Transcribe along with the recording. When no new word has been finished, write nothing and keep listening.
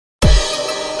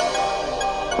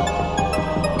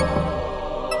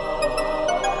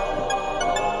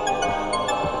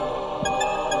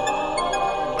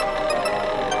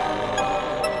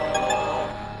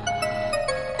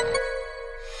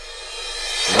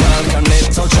from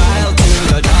little child to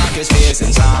the darkest fears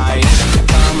inside.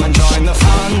 Come and join the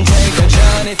fun, take a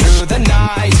journey through the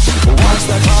night. Watch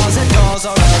the closet doors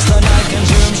or else the night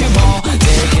consumes you more,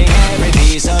 taking every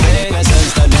piece of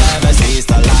innocence that never sees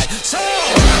the light. So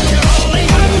grab your holy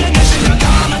ammunition, your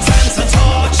common sense and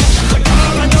torch. The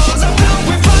corridors are filled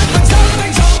with fragments,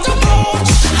 nothing's hold to porch.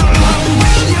 How long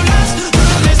will you last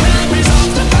through these memories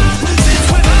of the past? Since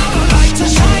without a light to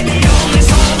shine, the only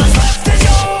soul that's left is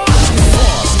yours.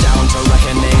 Forced down to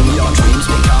reckoning, your dreams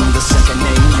become the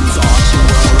sickening. You thought you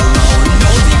were alone,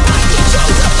 no deep back, you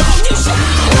chose a thought you sound.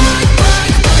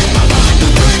 Break my mind,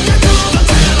 bring it to the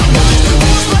tail of life.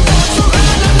 Watch my thoughts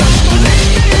around and I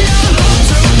believe me alone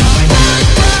tonight.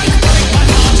 Break my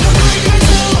heart, bring me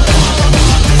to the fall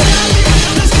apart. This can't be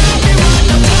real, this can't be right.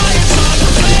 I'm dying inside the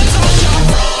flames of your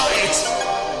fright.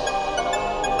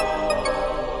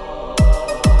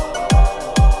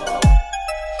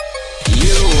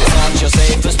 You thought your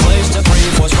safest place to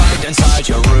breathe was right inside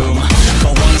your room,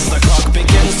 but once the clock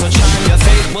begins to chime, your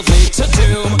fate will lead to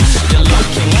doom. You're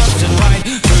looking left and right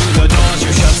through the doors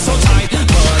you shut so tight,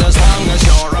 but as long as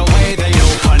you're away, they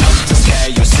open up to scare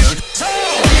you soon. So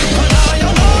keep an eye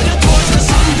on all your doors, the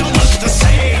sun don't look the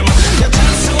same. Your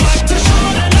chance to act is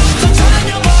short enough to turn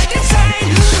your mind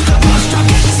insane. The bus truck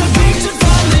gets a beaten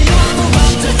from the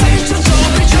overwhelmed temptation, so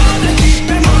be sure to keep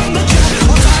him on the track,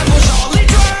 or time will surely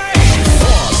drain.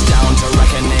 Forced down to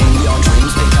reckoning, your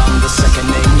dreams become the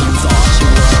sickening. You thought you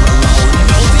were alone,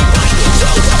 no deep back, you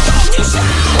chose a thought you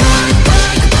sound.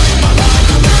 Break my mind,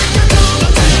 bring it to the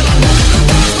tail of life.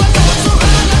 Watch my thoughts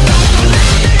around and I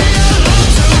believe me alone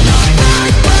tonight.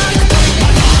 Break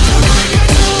my heart, bring it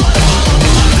to the fall apart.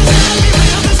 This can't be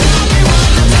real, this can't be right.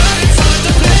 I'm dying inside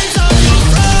the flames of your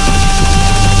fright.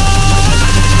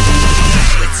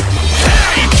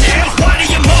 Hey kid, why do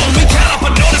you moan? We can't help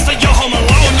but notice that you're home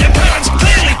alone. Your parents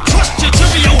clearly trust you to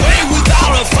be away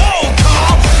without a phone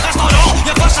call. That's not all,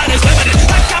 your foresight is limited.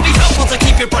 That can be helpful to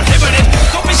keep you prohibited.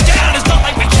 Don't be scared, it's not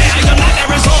like we care. Your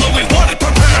nightmare is all that we wanted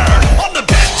prepared. On the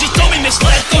bed, just don't be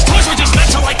misled. Those toys were just meant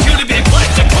to like you to be bled.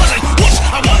 The closet, whoops,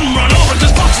 I wouldn't run over.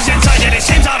 There's boxes inside and it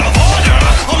seems out of order.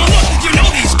 Oh no, look, you know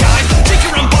these guys. Think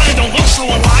you're unbodied, don't look so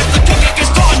alive. The cookie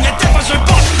is gone, your deafers are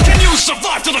bought. Can you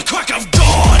survive to the crack of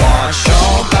dawn? Watch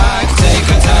your back, take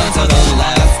a turn to the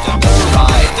left and the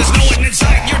right. There's no one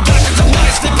inside, your diamonds of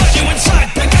lies. They put you inside,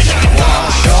 pick a knife.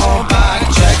 Watch your back,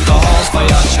 check the halls for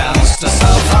your chance to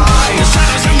survive. Your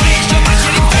shadows and rage, your mind's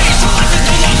getting phased. Your life is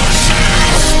no longer safe.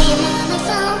 I am on the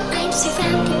phone, I'm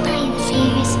surrounded by the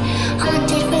fears.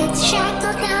 Haunted with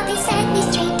shackles, now they send me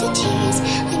straight to tears.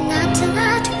 I'm not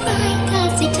allowed to cry,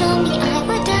 cause they told me I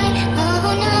would die.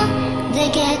 Oh no,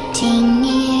 they're getting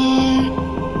near.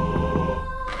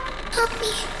 Help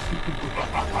me.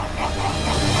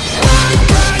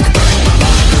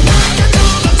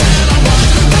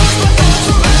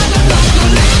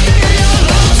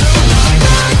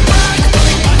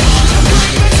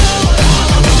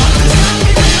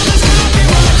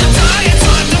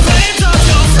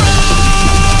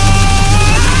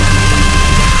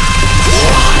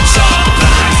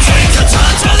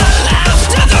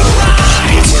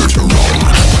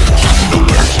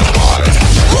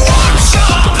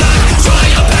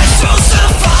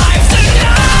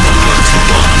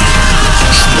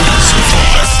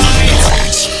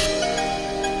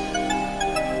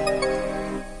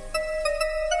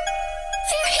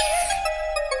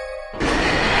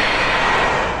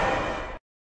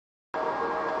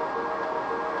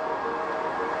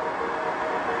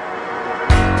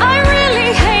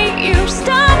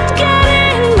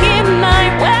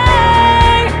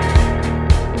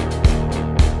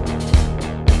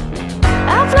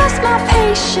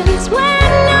 When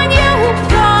are you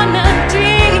gonna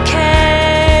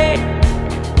decay?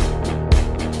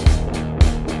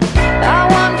 I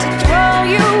want to throw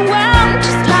you out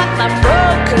just like my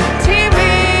broken TV.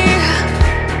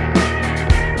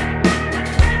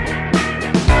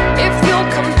 If you'll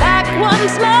come back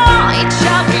once more, it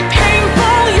shall be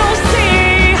painful, you'll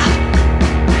see.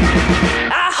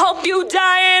 I hope you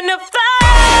die in a fire.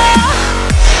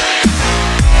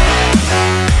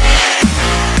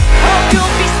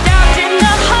 You'll be stabbed in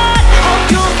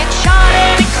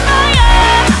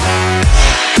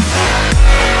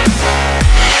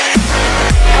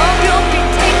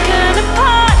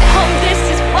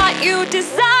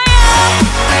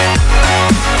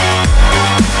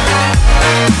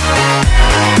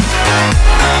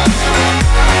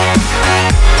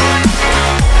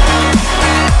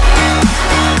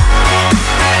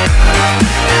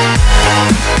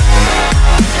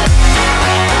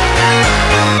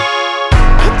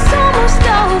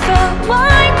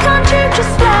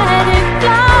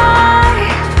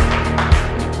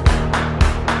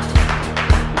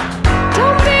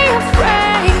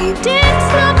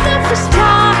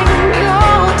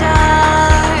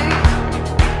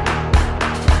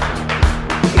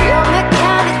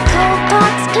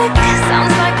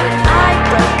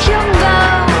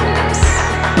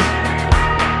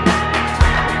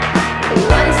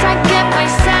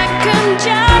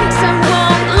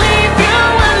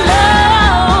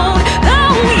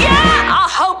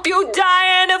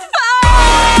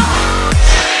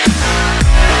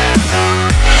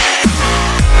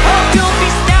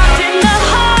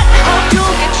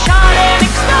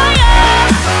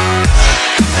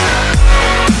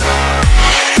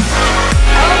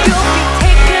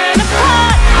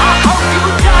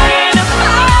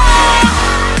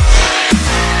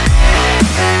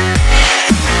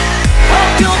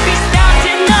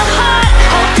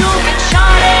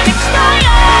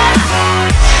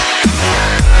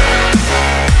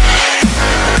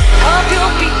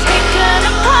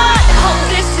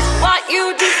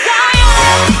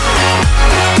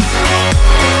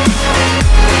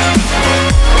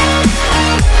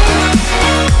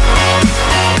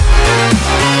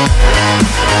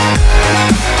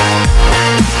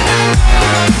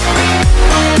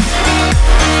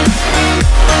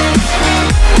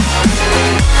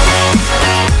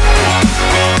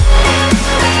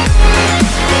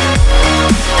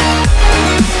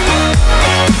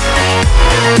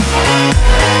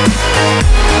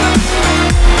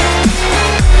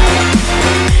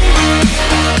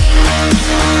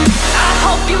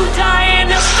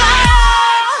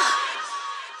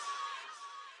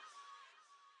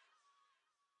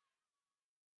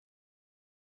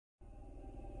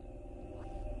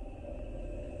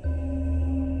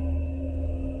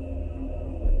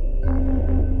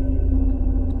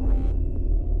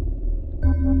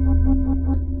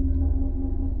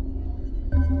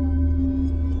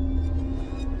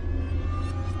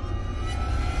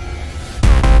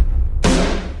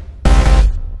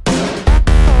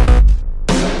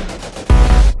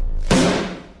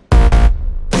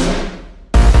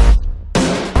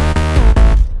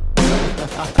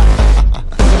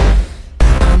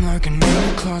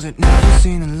cause it never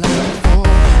seen the light before.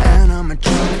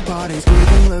 Animatronic bodies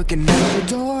breathing, looking at your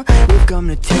door. We've come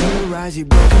to terrorize you,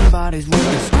 broken bodies with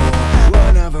the score.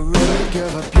 We'll never really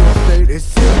give up, your fate is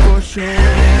sealed for sure.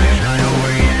 There's no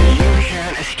way that you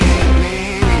can't escape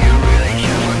me. You really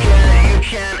can't forget, you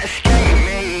can't escape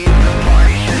me. The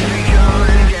party's just begun,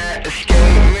 can't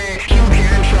escape me. You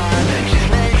can't try, that just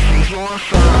makes things more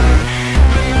fun.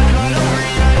 There's no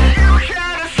way that you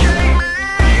can't escape me.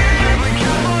 You really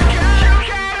can't forget, you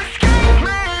can't escape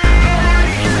me. The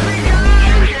party's just begun,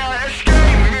 you can't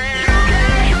escape me. You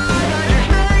can't try, that just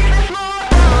makes things more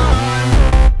fun.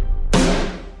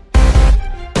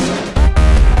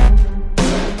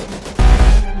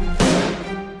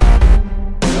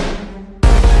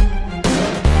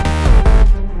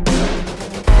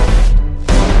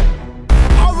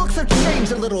 Our looks have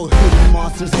changed a little, hidden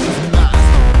monsters in these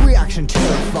masks. Reaction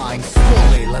terrifying,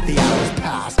 slowly let the hours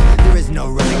pass. There is no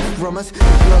running from us,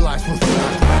 your lives will fill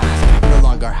our grasp. No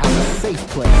longer have a safe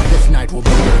place, this night will be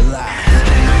your last.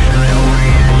 There's no way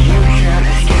that you can't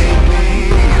escape me.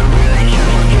 You really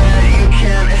can't forget, you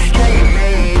can't escape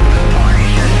me. The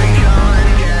party's just begun,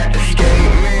 can't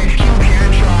escape me. You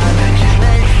can't try, that just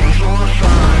makes things more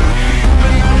fun.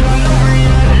 There's no way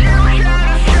that you can't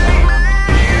escape me.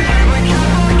 You really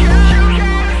can't forget, you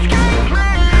can't escape me.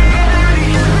 The party's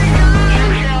just begun, you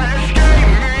can't escape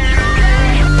me. You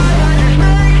can't try, that just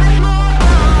makes things more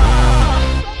fun.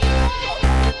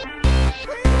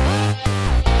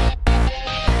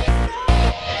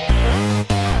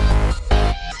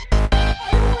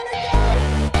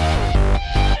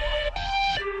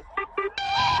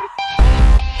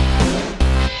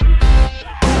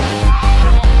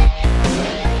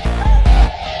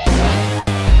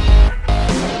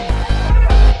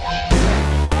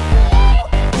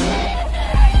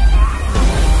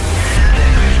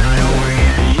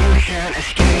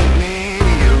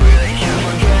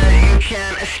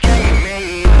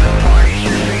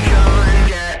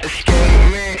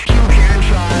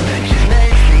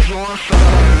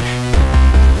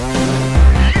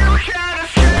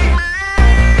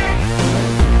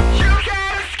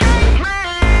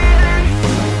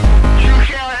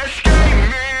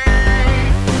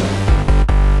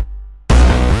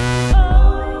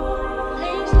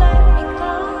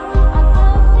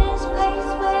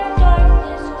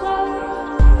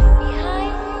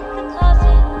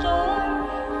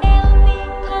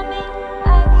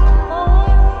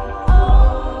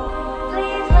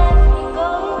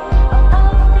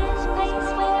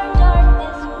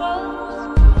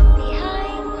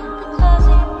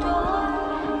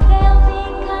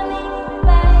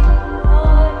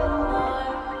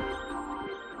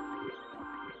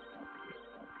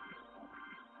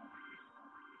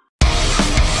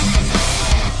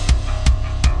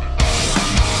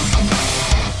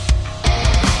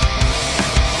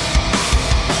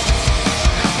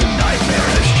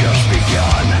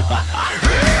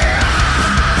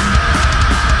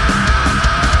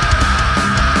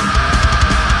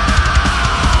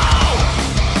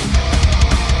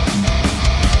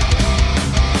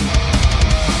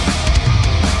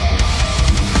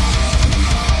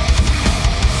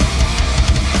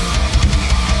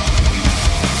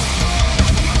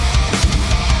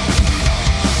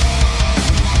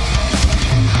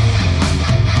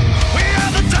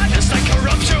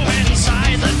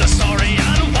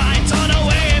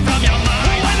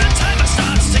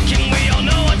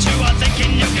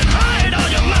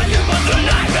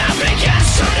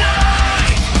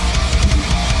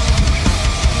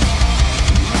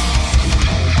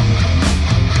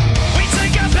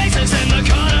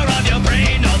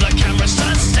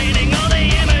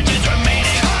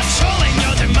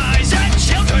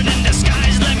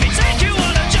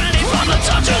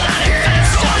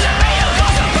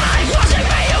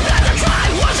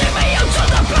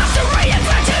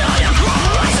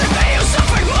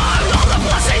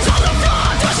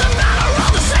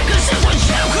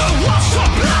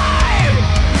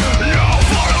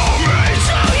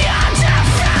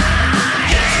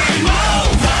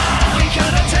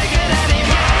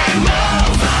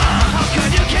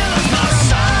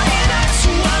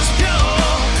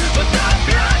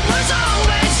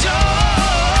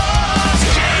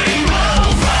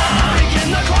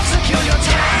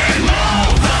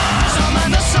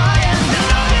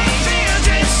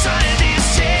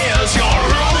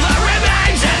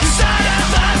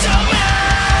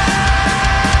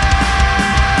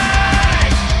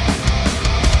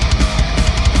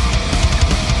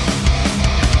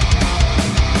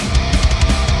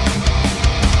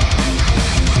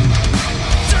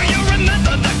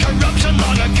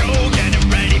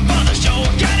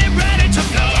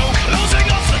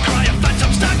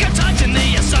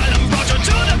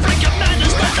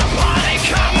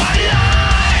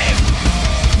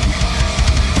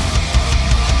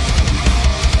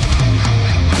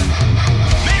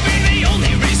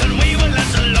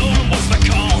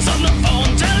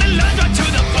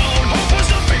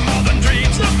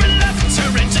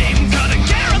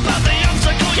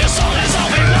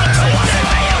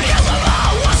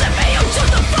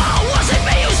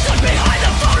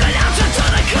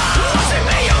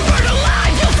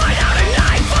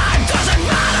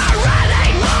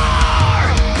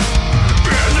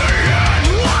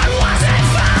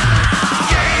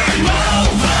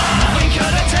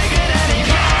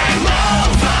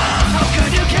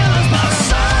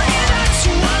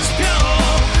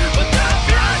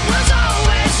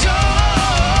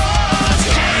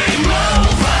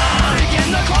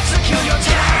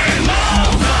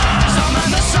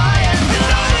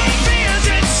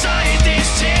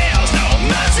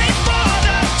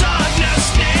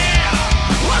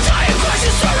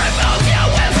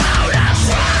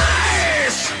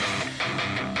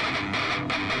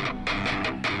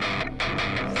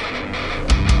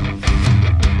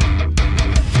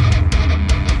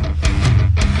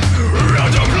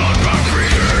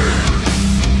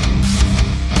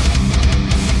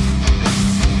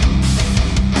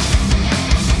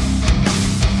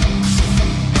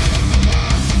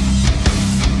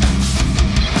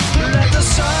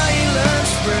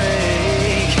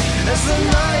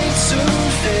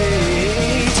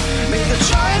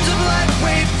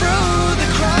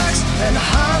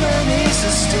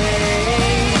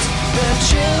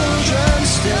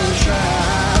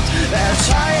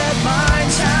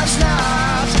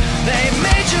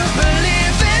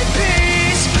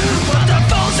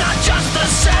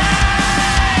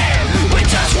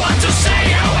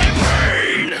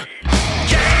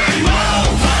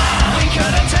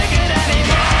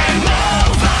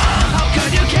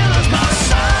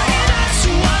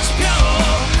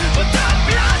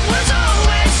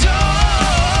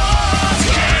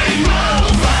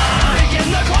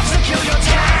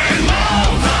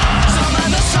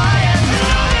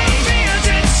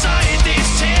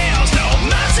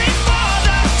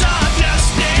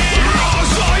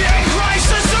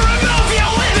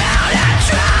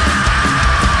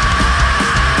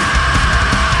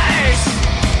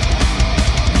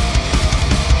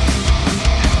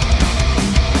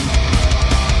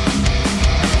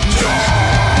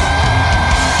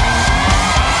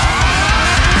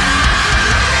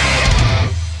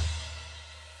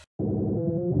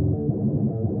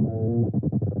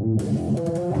 Thank